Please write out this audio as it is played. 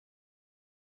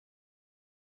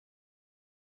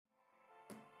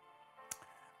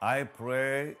I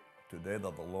pray today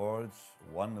that the Lord's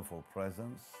wonderful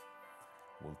presence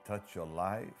will touch your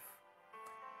life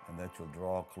and that you'll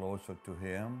draw closer to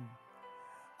Him.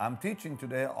 I'm teaching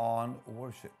today on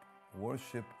worship,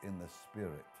 worship in the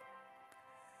Spirit.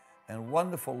 And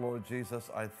wonderful Lord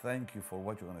Jesus, I thank you for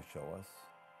what you're going to show us.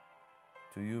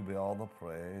 To you be all the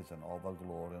praise and all the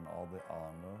glory and all the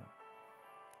honor.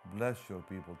 Bless your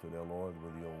people today, Lord,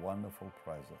 with your wonderful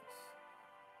presence.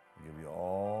 I give you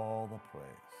all the praise.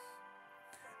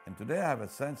 And today I have a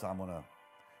sense I'm going to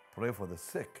pray for the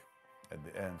sick at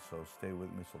the end, so stay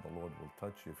with me so the Lord will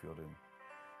touch you if you're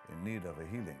in need of a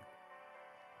healing.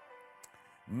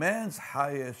 Man's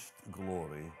highest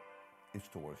glory is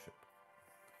to worship.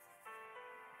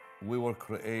 We were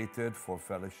created for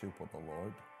fellowship with the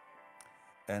Lord,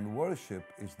 and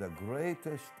worship is the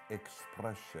greatest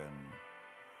expression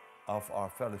of our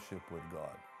fellowship with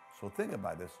God. So think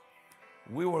about this.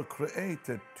 We were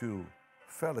created to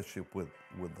fellowship with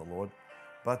the Lord,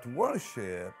 but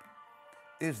worship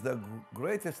is the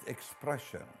greatest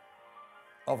expression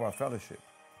of our fellowship.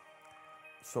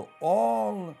 So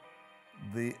all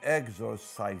the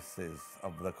exercises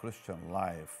of the Christian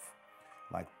life,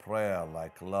 like prayer,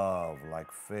 like love, like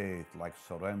faith, like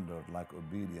surrender, like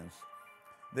obedience,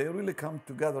 they really come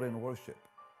together in worship.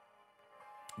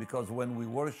 Because when we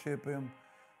worship Him,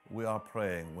 we are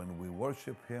praying. When we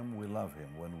worship Him, we love Him.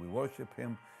 When we worship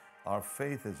Him, our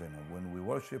faith is in Him. When we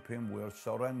worship Him, we are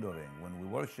surrendering. When we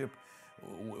worship,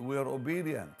 we are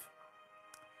obedient.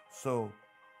 So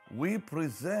we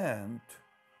present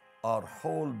our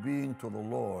whole being to the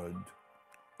Lord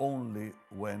only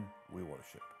when we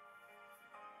worship.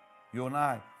 You and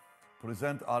I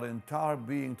present our entire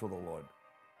being to the Lord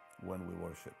when we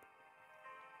worship.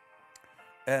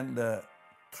 And the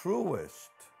truest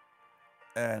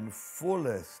and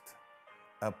fullest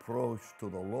approach to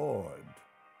the Lord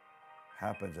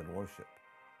happens in worship.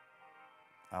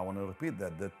 I want to repeat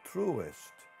that. The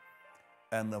truest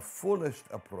and the fullest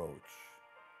approach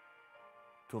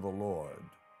to the Lord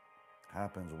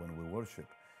happens when we worship.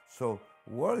 So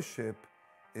worship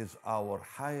is our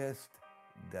highest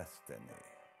destiny.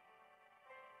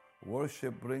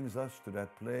 Worship brings us to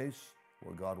that place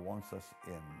where God wants us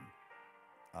in.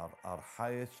 Our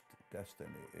highest destiny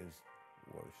is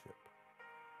worship.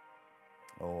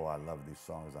 Oh, I love these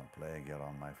songs I'm playing here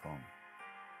on my phone.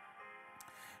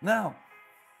 Now,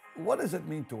 what does it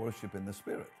mean to worship in the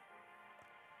Spirit?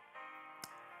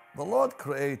 The Lord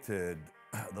created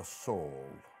the soul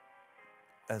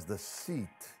as the seat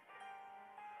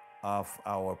of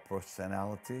our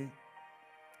personality,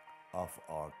 of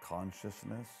our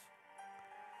consciousness.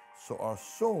 So our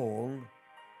soul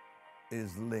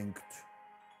is linked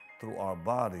through our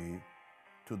body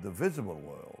to the visible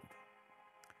world.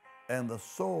 And the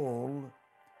soul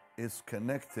is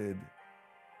connected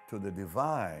to the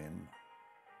divine,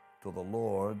 to the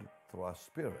Lord through our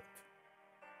spirit.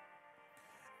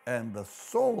 And the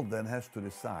soul then has to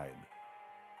decide,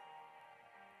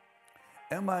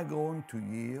 am I going to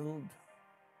yield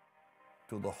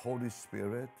to the Holy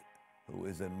Spirit who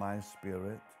is in my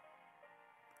spirit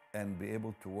and be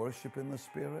able to worship in the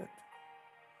Spirit?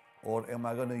 Or am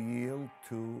I going to yield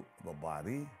to the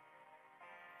body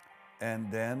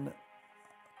and then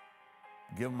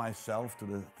give myself to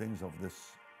the things of this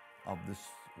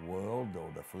world or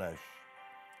the flesh?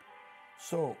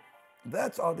 So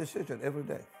that's our decision every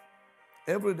day.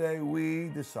 Every day we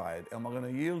decide, am I going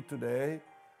to yield today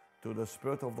to the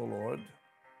Spirit of the Lord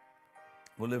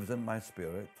who lives in my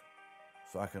spirit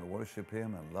so I can worship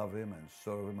Him and love Him and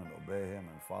serve Him and obey Him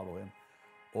and follow Him?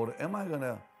 Or am I going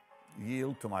to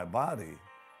yield to my body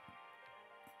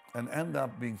and end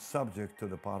up being subject to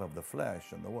the part of the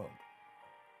flesh and the world?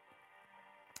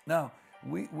 Now,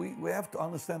 we have to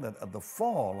understand that at the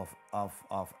fall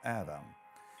of Adam,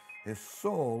 his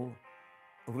soul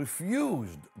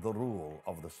refused the rule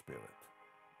of the Spirit.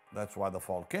 That's why the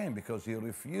fall came, because he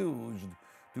refused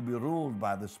to be ruled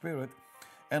by the Spirit.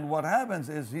 And what happens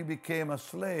is he became a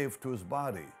slave to his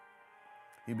body.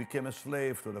 He became a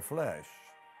slave to the flesh.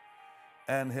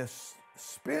 And his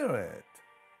spirit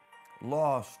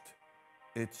lost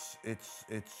its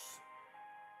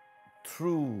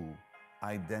true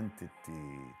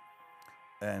identity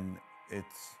and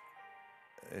its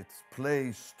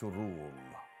place to rule,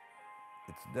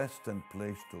 its destined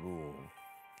place to rule.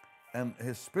 And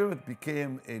his spirit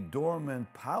became a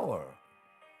dormant power,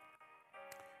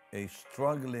 a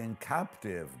struggling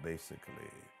captive,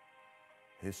 basically.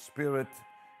 His spirit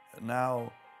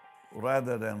now,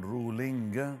 rather than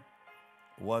ruling,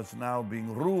 was now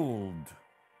being ruled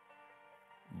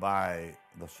by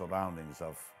the surroundings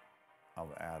of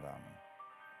Adam.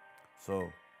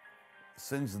 So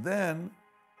since then,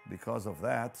 because of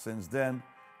that, since then,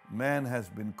 man has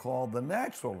been called the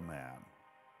natural man,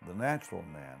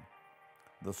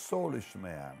 the soulish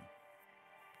man.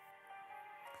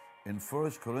 In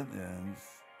 1 Corinthians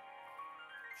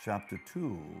chapter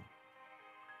 2,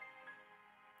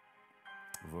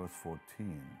 verse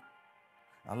 14.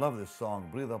 I love this song,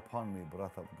 Breathe Upon Me,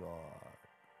 Breath of God.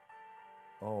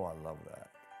 Oh, I love that.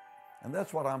 And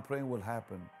that's what I'm praying will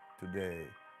happen today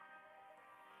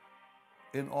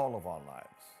in all of our lives.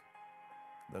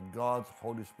 That God's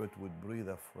Holy Spirit would breathe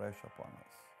afresh upon us.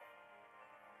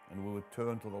 And we would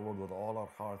turn to the Lord with all our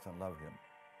hearts and love Him.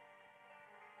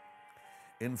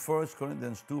 In 1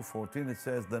 Corinthians 2:14 it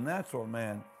says, the natural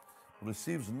man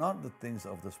receives not the things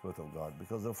of the Spirit of God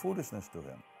because they're foolishness to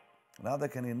him. Neither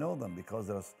can he know them because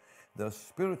they're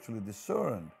spiritually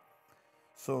discerned.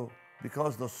 So,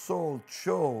 because the soul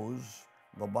chose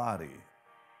the body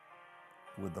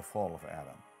with the fall of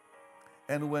Adam.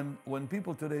 And when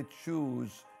people today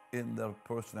choose in their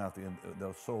personality, in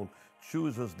their soul,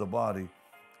 chooses the body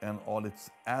and all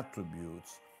its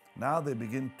attributes, now they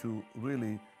begin to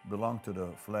really belong to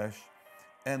the flesh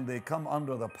and they come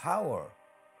under the power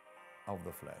of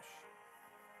the flesh.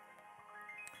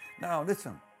 Now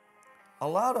listen, a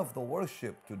lot of the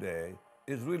worship today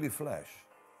is really flesh.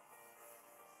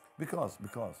 Because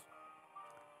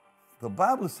the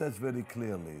Bible says very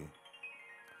clearly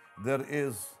there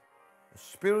is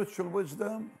spiritual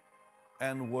wisdom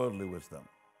and worldly wisdom.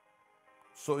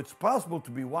 So it's possible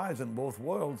to be wise in both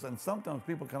worlds, and sometimes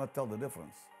people cannot tell the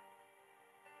difference.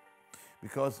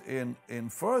 Because in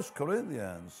 1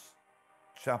 Corinthians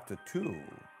chapter 2,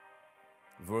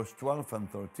 verse 12 and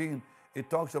 13,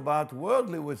 it talks about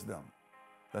worldly wisdom.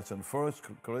 That's in 1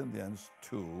 Corinthians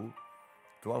 2,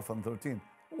 12 and 13.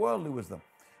 Worldly wisdom.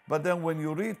 But then when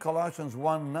you read Colossians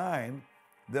 1:9,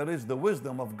 there is the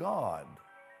wisdom of God,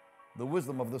 the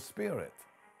wisdom of the Spirit.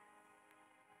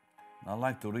 I'd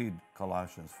like to read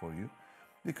Colossians for you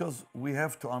because we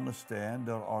have to understand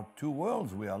there are two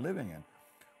worlds we are living in.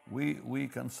 We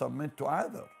can submit to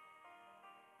either.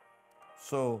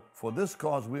 So for this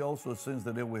cause we also, since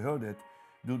the day we heard it,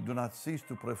 do not cease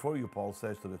to pray for you, Paul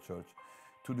says to the church,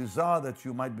 to desire that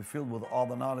you might be filled with all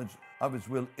the knowledge of His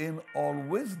will in all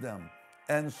wisdom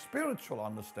and spiritual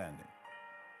understanding.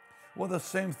 Well, the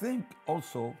same thing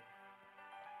also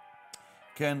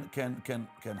can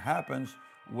happen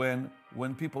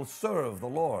when people serve the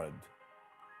Lord,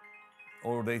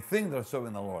 or they think they're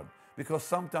serving the Lord. Because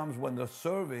sometimes when they're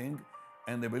serving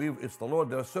and they believe it's the Lord,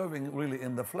 they're serving really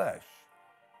in the flesh.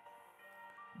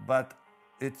 But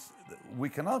we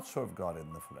cannot serve God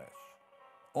in the flesh,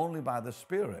 only by the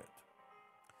Spirit.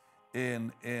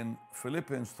 In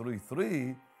Philippians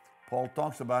 3:3, Paul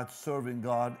talks about serving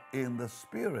God in the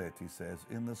Spirit, he says,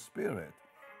 in the Spirit.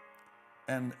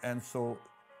 And so,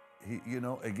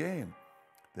 again,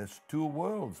 there's two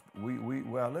worlds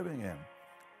we are living in.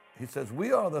 He says,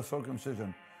 we are the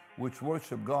circumcision which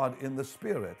worship God in the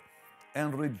Spirit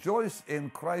and rejoice in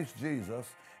Christ Jesus,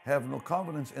 have no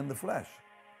confidence in the flesh.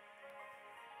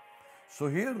 So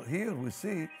here we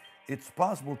see it's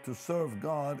possible to serve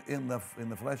God in the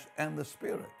flesh and the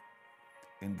Spirit.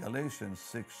 In Galatians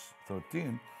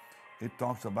 6:13, it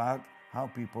talks about how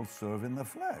people serve in the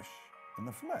flesh,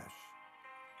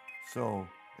 So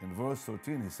in verse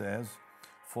 13 he says,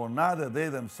 for neither they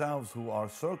themselves who are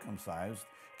circumcised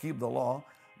keep the law,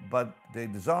 but they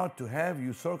desire to have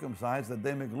you circumcised that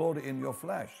they may glory in your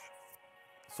flesh.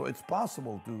 So it's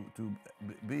possible to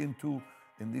be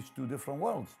in these two different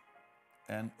worlds.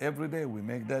 And every day we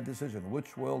make that decision.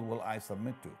 Which world will I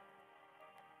submit to?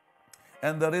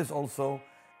 And there is also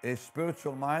a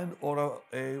spiritual mind or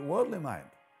a worldly mind.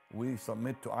 We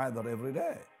submit to either every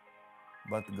day.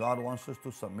 But God wants us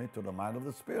to submit to the mind of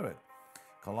the Spirit.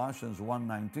 Colossians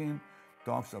 1:19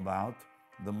 talks about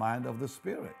the mind of the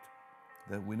Spirit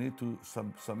that we need to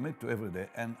submit to every day.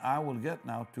 And I will get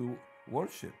now to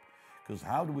worship. Because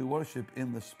how do we worship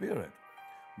in the Spirit?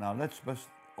 Now let's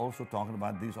also talking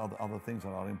about these other things that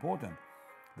are important.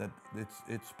 That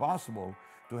it's possible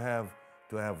to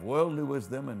have worldly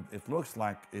wisdom, and it looks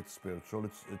like it's spiritual.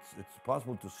 It's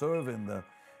possible to serve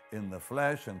in the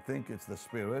flesh and think it's the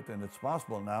Spirit, and it's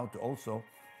possible now to also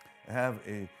have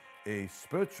a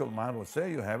spiritual mind. We'll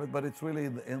say you have it, but it's really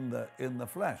in the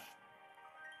flesh.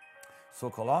 So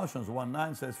Colossians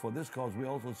 1:9 says, for this cause we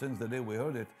also, since the day we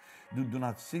heard it, do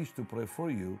not cease to pray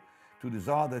for you, to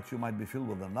desire that you might be filled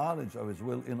with the knowledge of His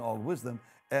will in all wisdom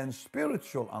and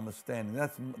spiritual understanding.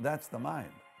 That's the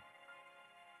mind.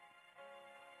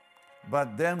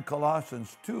 But then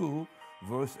Colossians 2,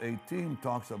 verse 18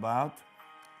 talks about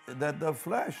that the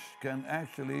flesh can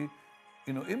actually,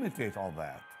 imitate all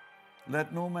that.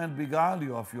 Let no man beguile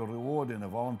you of your reward in a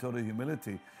voluntary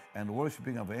humility and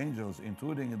worshiping of angels,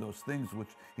 including in those things which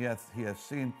he has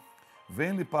seen,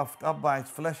 vainly puffed up by his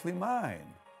fleshly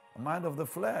mind, a mind of the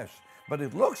flesh. But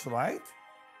it looks right.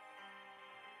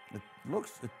 It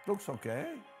looks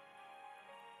okay.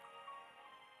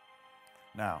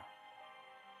 Now,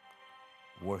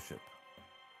 worship.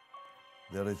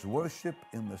 There is worship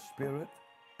in the spirit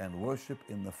and worship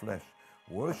in the flesh.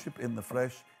 Worship in the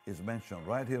flesh is mentioned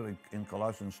right here in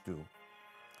Colossians 2,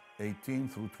 18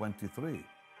 through 23.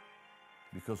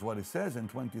 Because what it says in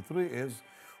 23 is,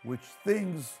 which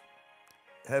things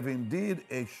have indeed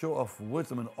a show of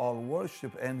wisdom in all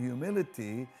worship and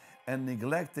humility and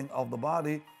neglecting of the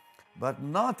body, but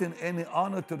not in any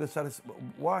honor to the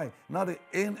satisfaction. Why? Not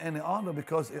in any honor,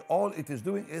 because all it is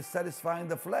doing is satisfying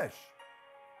the flesh.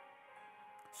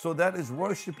 So that is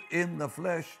worship in the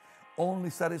flesh, only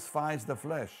satisfies the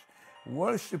flesh.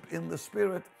 Worship in the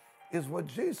spirit is what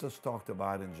Jesus talked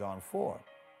about in John 4.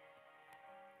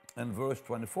 And verse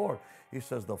 24, he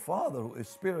says, the Father who is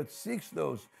spirit seeks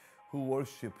those who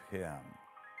worship him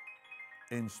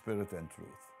in spirit and truth.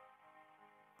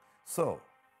 So,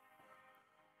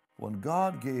 when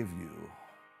God gave you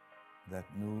that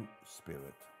new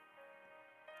spirit,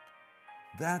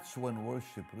 that's when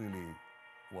worship really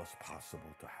was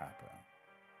possible to happen.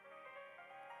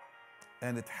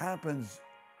 And it happens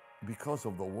because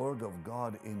of the Word of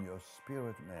God in your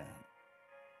spirit man.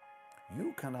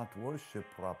 You cannot worship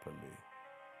properly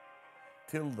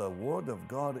till the Word of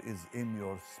God is in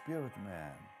your spirit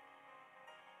man.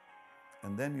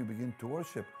 And then you begin to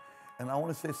worship. And I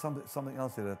want to say something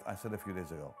else here that I said a few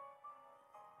days ago.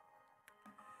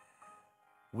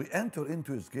 We enter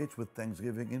into his gates with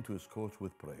thanksgiving, into his courts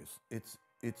with praise.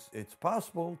 It's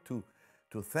possible to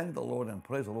thank the Lord and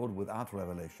praise the Lord without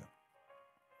revelation.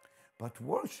 But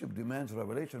worship demands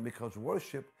revelation, because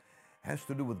worship has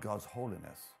to do with God's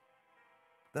holiness.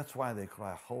 That's why they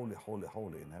cry, holy, holy,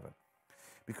 holy in heaven.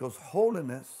 Because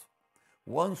holiness,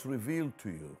 once revealed to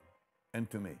you and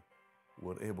to me,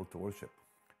 we're able to worship.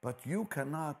 But you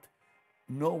cannot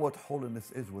know what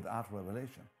holiness is without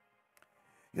revelation.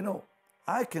 You know,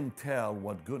 I can tell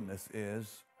what goodness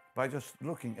is by just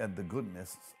looking at the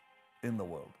goodness in the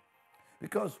world.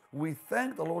 Because we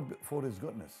thank the Lord for his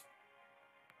goodness.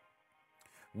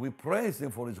 We praise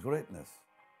him for his greatness.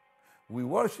 We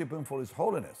worship him for his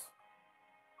holiness.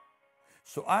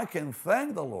 So I can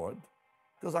thank the Lord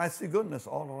because I see goodness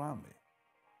all around me.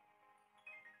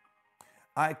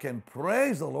 I can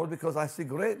praise the Lord because I see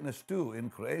greatness too in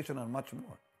creation and much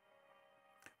more.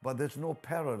 But there's no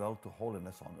parallel to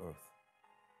holiness on earth.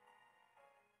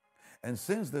 And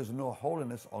since there's no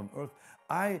holiness on earth,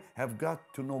 I have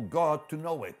got to know God to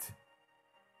know it.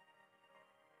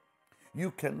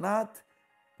 You cannot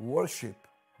worship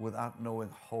without knowing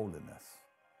holiness.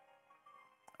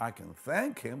 I can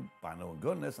thank him by knowing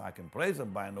goodness. I can praise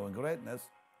him by knowing greatness,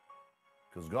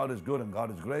 because God is good and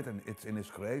God is great and it's in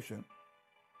his creation.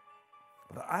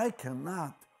 But I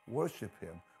cannot worship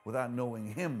him without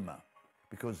knowing him,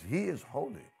 because he is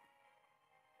holy.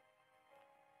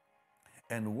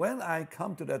 And when I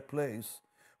come to that place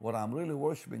where I'm really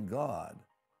worshiping God,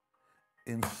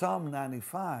 in Psalm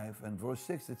 95 and verse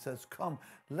 6, it says, come,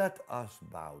 let us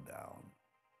bow down.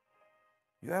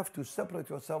 You have to separate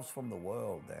yourselves from the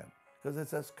world then, because it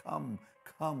says, come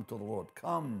to the Lord.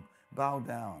 Come, bow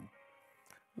down.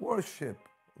 Worship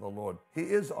the Lord. He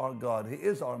is our God. He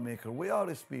is our maker. We are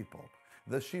his people,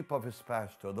 the sheep of his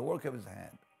pasture, the work of his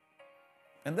hand.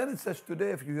 And then it says,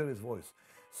 today if you hear his voice.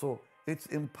 So it's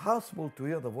impossible to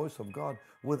hear the voice of God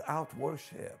without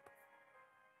worship.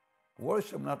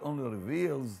 Worship not only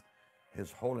reveals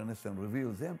his holiness and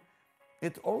reveals him,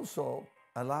 it also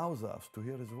allows us to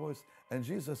hear his voice. And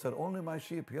Jesus said, only my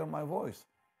sheep hear my voice.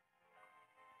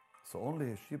 So only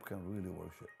his sheep can really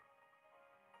worship.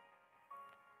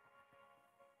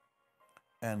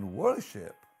 And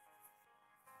worship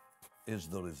is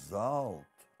the result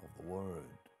of the Word,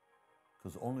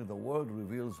 because only the Word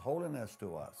reveals holiness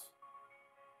to us.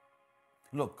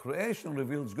 Look, creation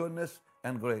reveals goodness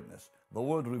and greatness. The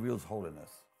Word reveals holiness.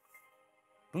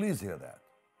 Please hear that.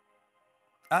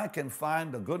 I can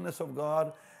find the goodness of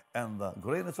God and the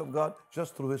greatness of God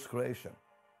just through his creation.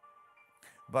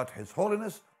 But his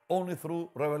holiness only through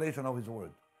revelation of his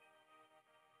Word,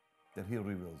 that he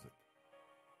reveals it.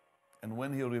 And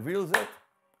when he reveals it,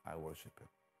 I worship him.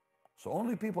 So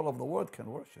only people of the Word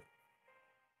can worship.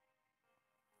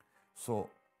 So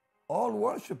all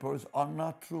worshipers are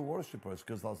not true worshipers,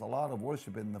 because there's a lot of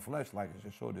worship in the flesh, like I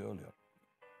just showed you earlier.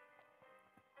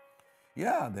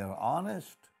 Yeah, they're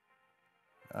honest.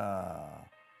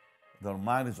 Their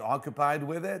mind is occupied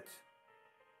with it.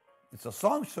 It's a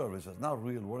song service, it's not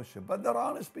real worship, but they're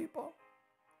honest people.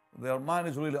 Their mind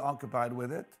is really occupied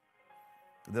with it.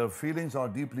 Their feelings are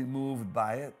deeply moved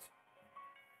by it,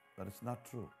 but it's not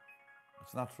true.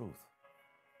 It's not truth.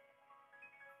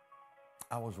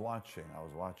 I was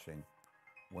watching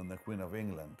when the Queen of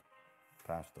England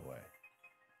passed away,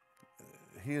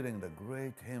 hearing the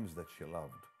great hymns that she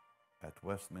loved at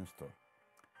Westminster.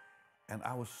 And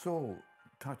I was so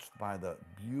touched by the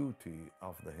beauty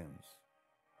of the hymns.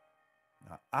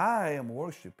 Now, I am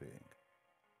worshiping,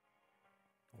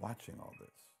 watching all this,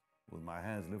 with my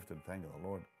hands lifted, thanking the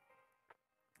Lord.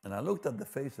 And I looked at the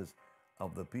faces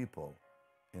of the people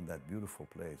in that beautiful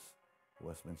place,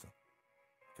 Westminster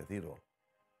Cathedral,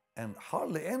 and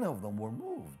hardly any of them were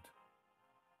moved.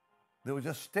 They were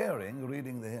just staring,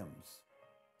 reading the hymns,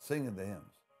 singing the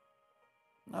hymns.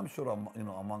 I'm sure,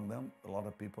 among them, a lot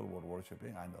of people were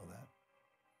worshiping. I know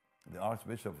that. The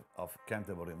Archbishop of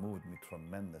Canterbury moved me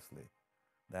tremendously.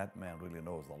 That man really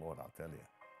knows the Lord, I'll tell you.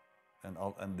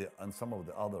 And some of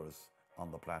the others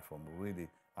on the platform really,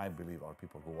 I believe, are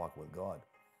people who walk with God.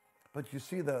 But you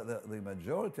see, the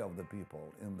majority of the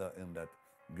people in that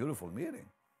beautiful meeting,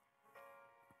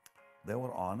 they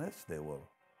were honest, they were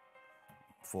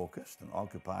focused and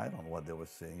occupied on what they were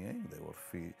singing. They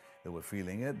were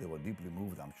feeling it. They were deeply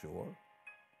moved, I'm sure.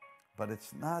 But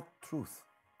it's not truth,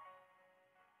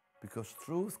 because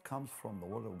truth comes from the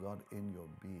Word of God in your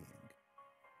being.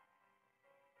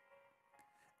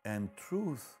 And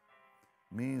truth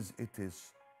means it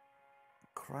is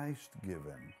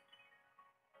Christ-given.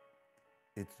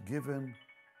 It's given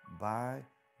by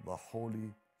the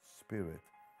Holy Spirit,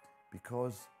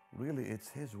 because really it's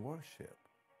His worship.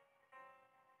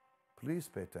 Please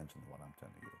pay attention to what I'm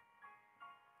telling you.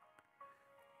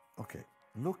 Okay,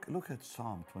 look at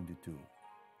Psalm 22.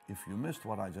 If you missed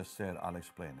what I just said, I'll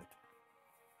explain it.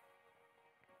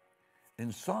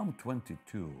 In Psalm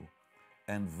 22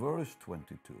 and verse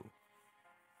 22,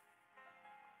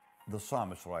 the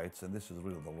psalmist writes, and this is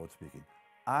really the Lord speaking,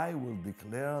 I will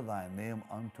declare thy name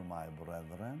unto my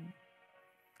brethren.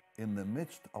 In the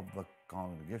midst of the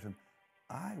congregation,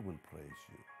 I will praise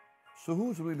you. So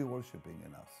who's really worshiping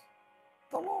in us?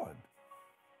 The Lord.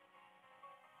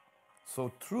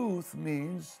 So truth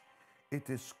means it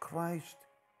is Christ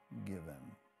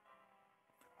given.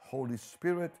 Holy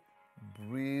Spirit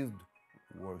breathed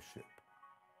worship.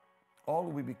 All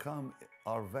we become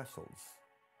are vessels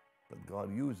that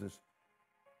God uses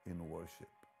in worship.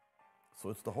 So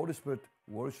it's the Holy Spirit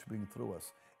worshiping through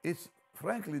us. It's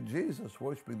frankly Jesus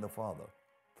worshiping the Father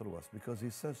through us, because He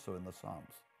says so in the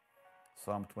Psalms.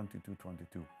 Psalm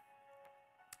 22:22.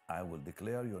 I will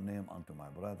declare your name unto my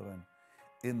brethren.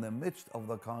 In the midst of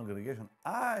the congregation,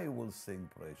 I will sing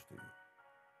praise to you.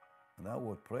 And that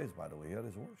word praise, by the way, here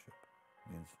is worship.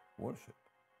 It means worship.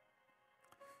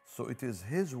 So it is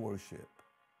His worship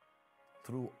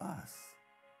through us.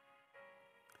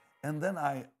 And then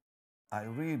I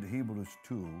read Hebrews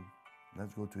 2.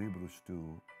 Let's go to Hebrews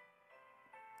 2.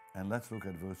 And let's look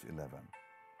at verse 11.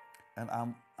 And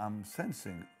I'm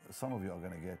sensing some of you are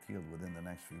going to get healed within the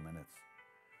next few minutes.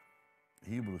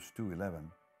 Hebrews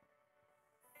 2:11.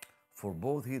 For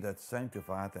both he that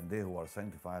sanctifieth and they who are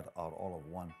sanctified are all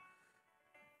of one.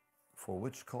 For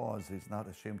which cause he is not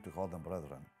ashamed to call them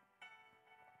brethren,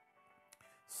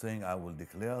 saying, I will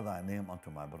declare thy name unto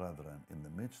my brethren. In the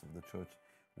midst of the church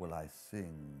will I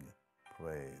sing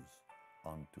praise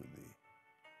unto thee.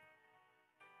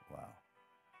 Wow.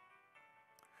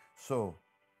 So,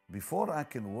 before I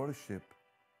can worship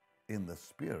in the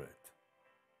Spirit,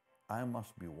 I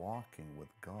must be walking with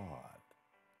God.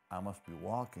 I must be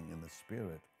walking in the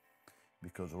Spirit,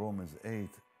 because Romans 8,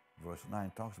 verse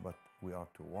 9 talks about we are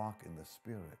to walk in the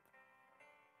Spirit.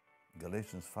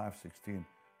 Galatians 5:16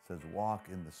 says walk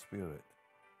in the Spirit.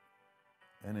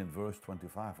 And in verse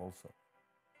 25 also.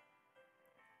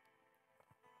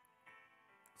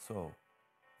 So,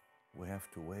 we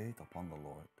have to wait upon the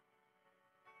Lord.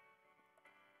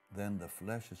 Then the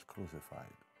flesh is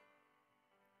crucified.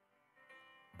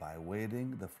 By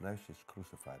waiting, the flesh is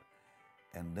crucified.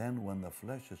 And then when the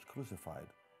flesh is crucified,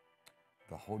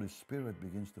 the Holy Spirit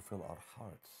begins to fill our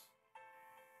hearts.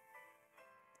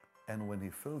 And when He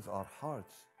fills our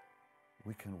hearts,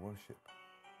 we can worship.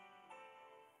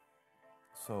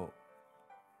 So,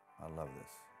 I love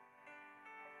this.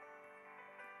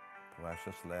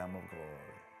 Precious Lamb of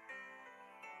glory.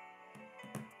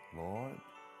 Lord,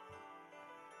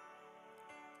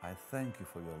 I thank you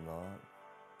for your love.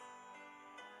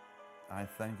 I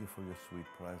thank you for your sweet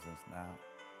presence now.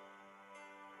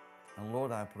 And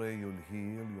Lord, I pray you'll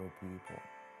heal your people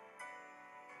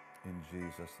in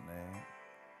Jesus' name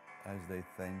as they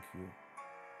thank you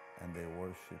and they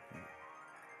worship you.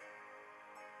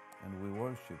 And we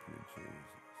worship you,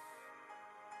 Jesus.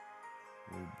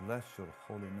 We bless your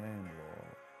holy name,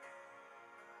 Lord.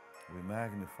 We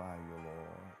magnify you,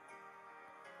 Lord.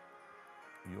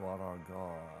 You are our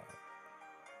God.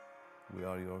 We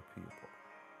are your people,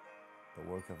 the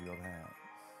work of your hands.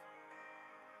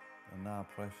 And now,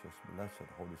 precious, blessed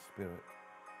Holy Spirit,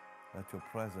 let your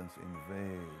presence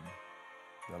invade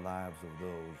the lives of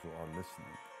those who are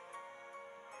listening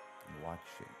and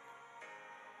watching.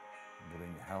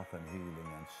 Bring health and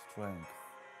healing and strength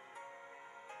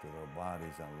to their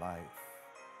bodies and life.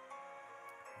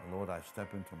 And Lord, I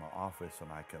step into my office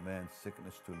and I command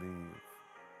sickness to leave.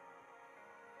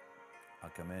 I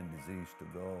command disease to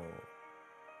go.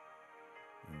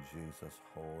 In Jesus'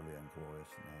 holy and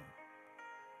glorious name.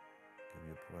 Give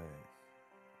you praise.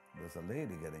 There's a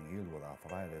lady getting healed with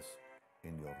arthritis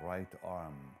in your right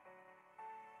arm.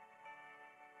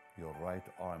 Your right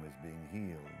arm is being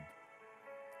healed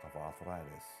of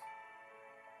arthritis.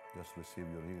 Just receive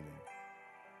your healing.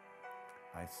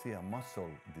 I see a muscle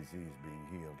disease being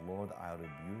healed. Lord, I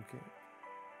rebuke it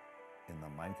in the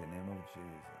mighty name of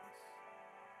Jesus.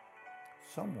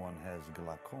 Someone has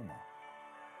glaucoma,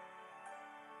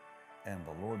 and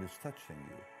the Lord is touching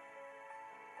you.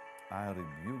 I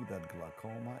rebuke that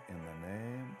glaucoma in the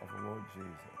name of the Lord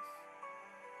Jesus.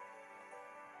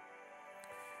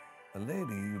 A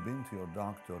lady, you've been to your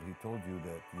doctor, he told you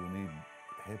that you need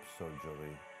hip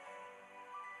surgery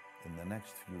in the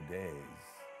next few days.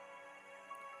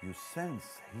 You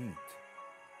sense heat.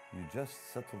 You just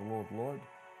said to the Lord, Lord,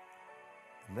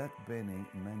 let Benny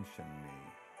mention me.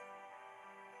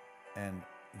 And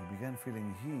you began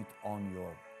feeling heat on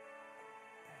your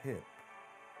hip.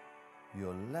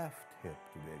 Your left hip,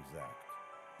 to be exact,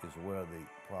 is where the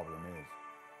problem is.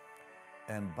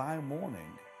 And by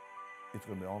morning, it's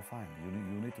going to be all fine. You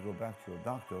need to go back to your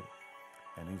doctor,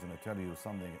 and he's going to tell you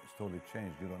something is totally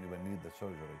changed. You don't even need the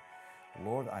surgery.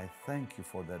 Lord, I thank you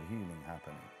for that healing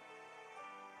happening.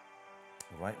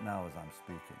 Right now as I'm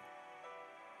speaking,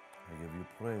 I give you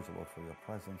praise, Lord, for your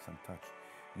presence and touch.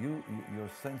 You're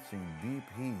sensing deep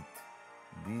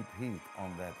heat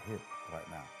on that hip right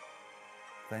now.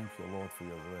 Thank you, Lord, for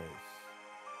your grace.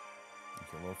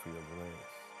 Thank you, Lord, for your grace.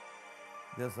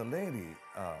 There's a lady,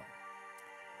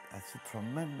 it's a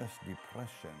tremendous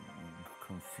depression,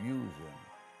 confusion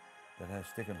that has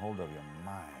taken hold of your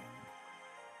mind.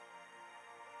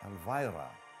 Elvira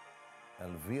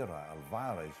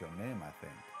is your name, I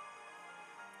think.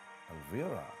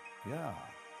 Elvira, yeah.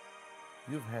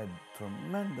 You've had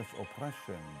tremendous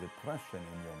oppression, depression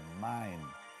in your mind.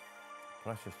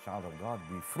 Precious child of God,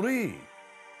 be free.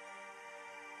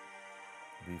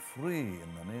 Be free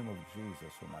in the name of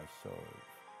Jesus, whom I serve,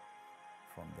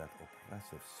 from that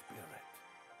oppressive spirit.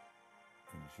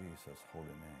 In Jesus' holy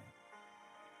name.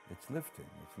 It's lifting,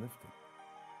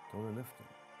 totally lifting.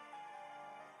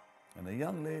 And a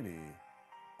young lady,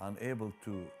 unable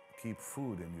to keep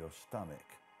food in your stomach,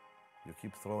 you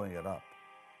keep throwing it up.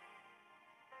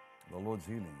 The Lord's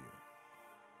healing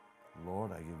you.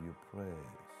 Lord, I give you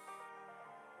praise.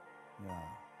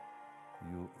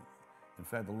 Yeah. In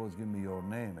fact, the Lord's given me your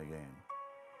name again.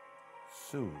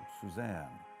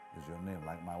 Suzanne is your name,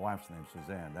 like my wife's name,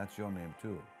 Suzanne. That's your name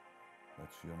too.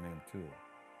 That's your name too.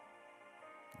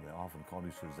 They often call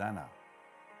you Susanna.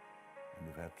 And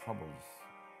you've had troubles,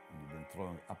 and you've been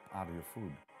throwing up out of your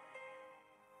food.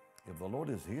 If the Lord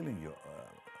is healing you,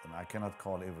 and I cannot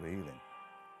call every healing,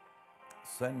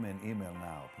 send me an email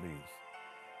now, please.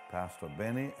 Pastor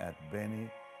Benny at bennyhinn.org.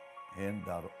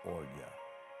 Yeah.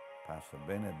 Pastor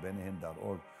Benny at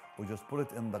bennyhinn.org. Or just put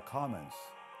it in the comments.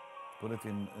 Put it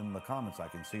in the comments. I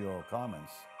can see your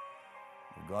comments.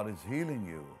 If God is healing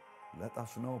you, let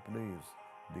us know, please.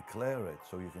 Declare it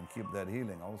so you can keep that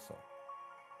healing also.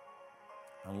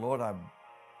 And Lord, I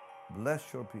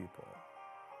bless your people.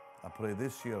 I pray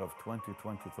this year of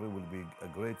 2023 will be a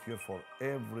great year for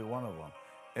every one of them,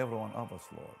 every one of us,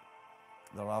 Lord.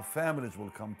 That our families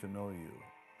will come to know you.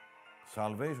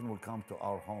 Salvation will come to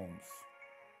our homes.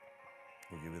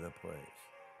 We give you the praise.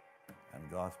 And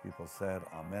God's people said,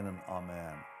 amen and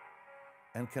amen.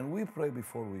 And can we pray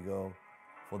before we go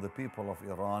for the people of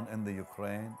Iran and the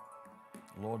Ukraine?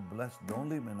 Lord, bless, don't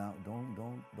leave me now. Don't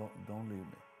leave me.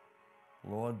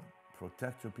 Lord,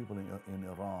 protect your people in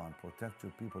Iran. Protect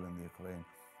your people in the Ukraine.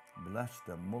 Bless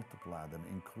them, multiply them,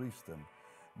 increase them.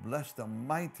 Bless them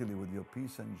mightily with your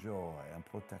peace and joy and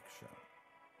protection.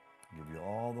 Give you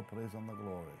all the praise and the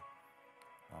glory.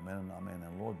 Amen and amen.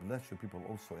 And Lord, bless your people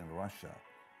also in Russia.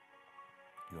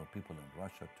 Your people in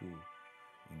Russia too.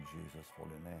 In Jesus'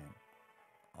 holy name.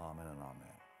 Amen and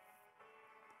amen.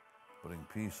 Bring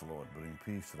peace, Lord. Bring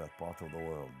peace to that part of the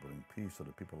world. Bring peace to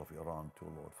the people of Iran too,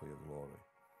 Lord, for your glory.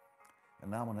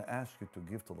 And now I'm going to ask you to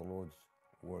give to the Lord's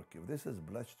work. If this has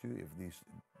blessed you, if these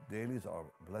dailies are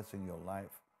blessing your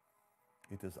life,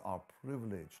 it is our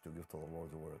privilege to give to the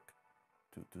Lord's work,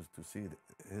 to see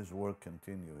His work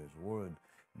continue, His word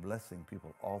blessing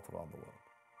people all throughout the world.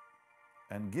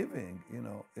 And giving,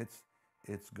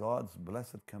 it's God's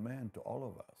blessed command to all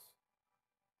of us.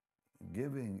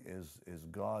 Giving is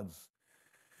God's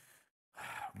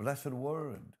blessed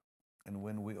word. And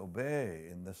when we obey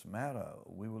in this matter,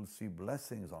 we will see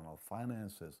blessings on our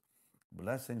finances,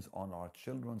 blessings on our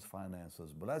children's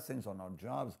finances, blessings on our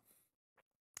jobs.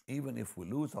 Even if we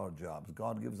lose our jobs,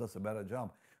 God gives us a better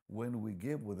job when we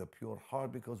give with a pure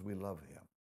heart because we love Him.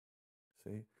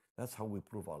 See, that's how we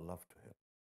prove our love to Him.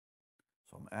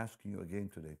 So I'm asking you again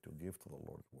today to give to the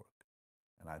Lord's work.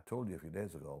 And I told you a few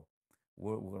days ago,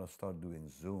 we're going to start doing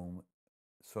Zoom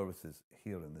services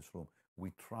here in this room.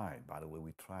 We tried, by the way,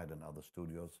 in other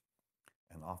studios,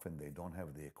 and often they don't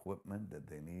have the equipment that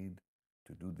they need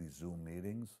to do these Zoom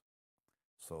meetings.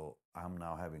 So I'm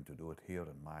now having to do it here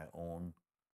in my own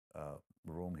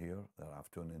room here that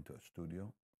I've turned into a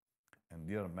studio. And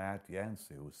dear Matt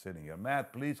Yancey, who's sitting here,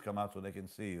 Matt, please come out so they can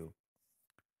see you.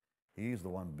 He's the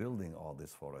one building all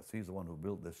this for us. He's the one who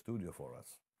built this studio for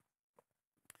us.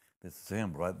 This is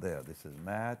him right there. This is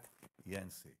Matt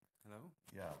Yancey. Hello?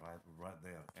 Yeah, right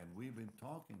there. And we've been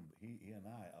talking, he and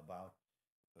I, about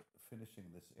finishing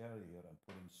this area here and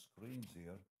putting screens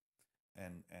here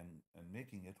and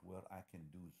making it where I can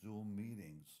do Zoom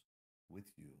meetings with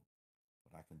you.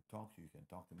 But I can talk to you, you can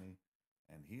talk to me.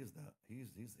 And he's the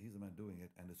man doing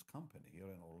it, and his company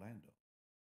here in Orlando.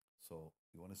 So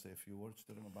you want to say a few words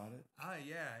to them about it?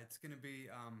 Yeah, it's going to be...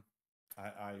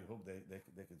 I hope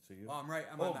they can see you. Oh, I'm right.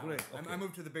 I'm oh, on that great. one. Okay. I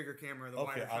moved to the bigger camera, the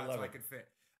wider shot, so I could fit.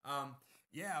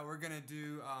 Yeah, we're going to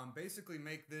do, basically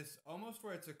make this almost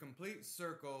where it's a complete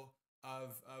circle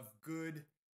of good,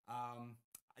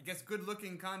 I guess,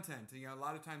 good-looking content. A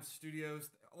lot of times studios,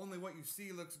 only what you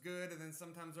see looks good, and then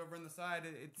sometimes over on the side,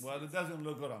 it's... Well, it doesn't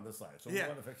look good on this side, so we're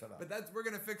going to fix it up. But we're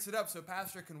going to fix it up so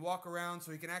Pastor can walk around,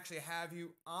 so he can actually have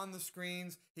you on the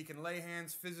screens. He can lay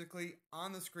hands physically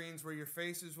on the screens where your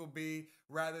faces will be,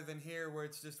 rather than here where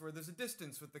it's just where there's a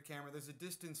distance with the camera. There's a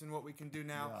distance in what we can do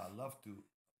now. Yeah, I'd love to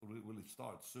really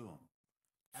start soon.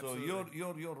 Absolutely.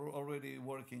 So you're already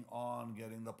working on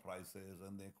getting the prices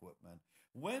and the equipment.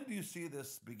 When do you see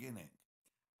this beginning?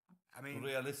 I mean,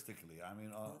 realistically,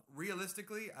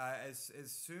 as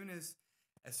soon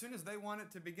as they want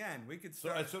it to begin, we could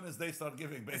start. So as soon as they start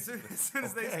giving, basically. As soon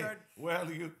as they start. Well,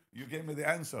 you gave me the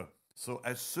answer. So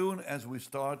as soon as we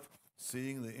start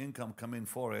seeing the income come in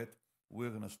for it, we're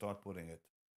going to start putting it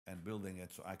and building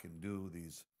it so I can do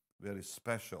these very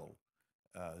special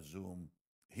Zoom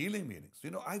healing meetings.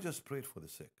 I just prayed for the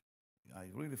sick. I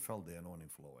really felt the anointing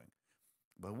flowing.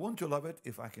 But wouldn't you love it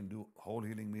if I can do whole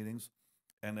healing meetings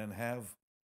and then have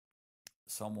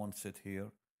someone sit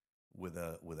here with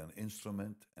an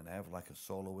instrument and have like a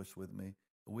soloist with me?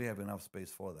 We have enough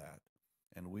space for that.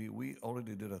 And we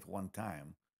already did it one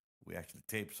time. We actually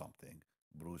taped something.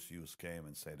 Bruce Hughes came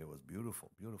and said it was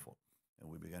beautiful, beautiful. And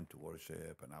we began to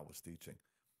worship and I was teaching.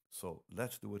 So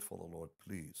let's do it for the Lord,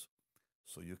 please.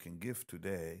 So you can give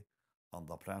today on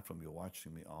the platform you're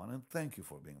watching me on. And thank you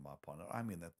for being my partner. I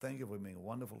mean that. Thank you for being a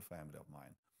wonderful family of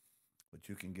mine. But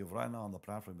you can give right now on the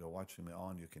platform you're watching me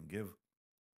on. You can give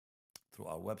through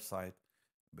our website,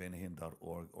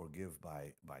 bennyhinn.org, or give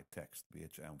by text,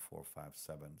 BHM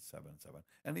 45777.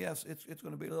 And yes, it's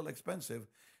going to be a little expensive,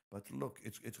 but look,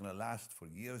 it's going to last for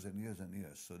years and years and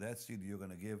years. So that seed you're going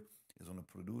to give is going to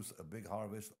produce a big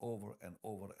harvest over and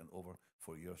over and over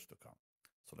for years to come.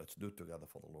 So let's do it together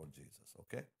for the Lord Jesus,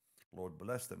 okay? Lord,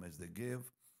 bless them as they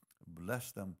give.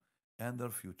 Bless them and their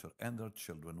future and their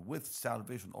children with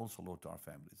salvation also, Lord, to our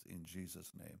families. In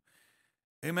Jesus' name.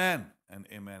 Amen and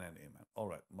amen and amen. All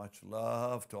right. Much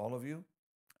love to all of you.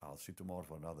 I'll see you tomorrow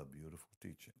for another beautiful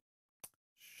teaching.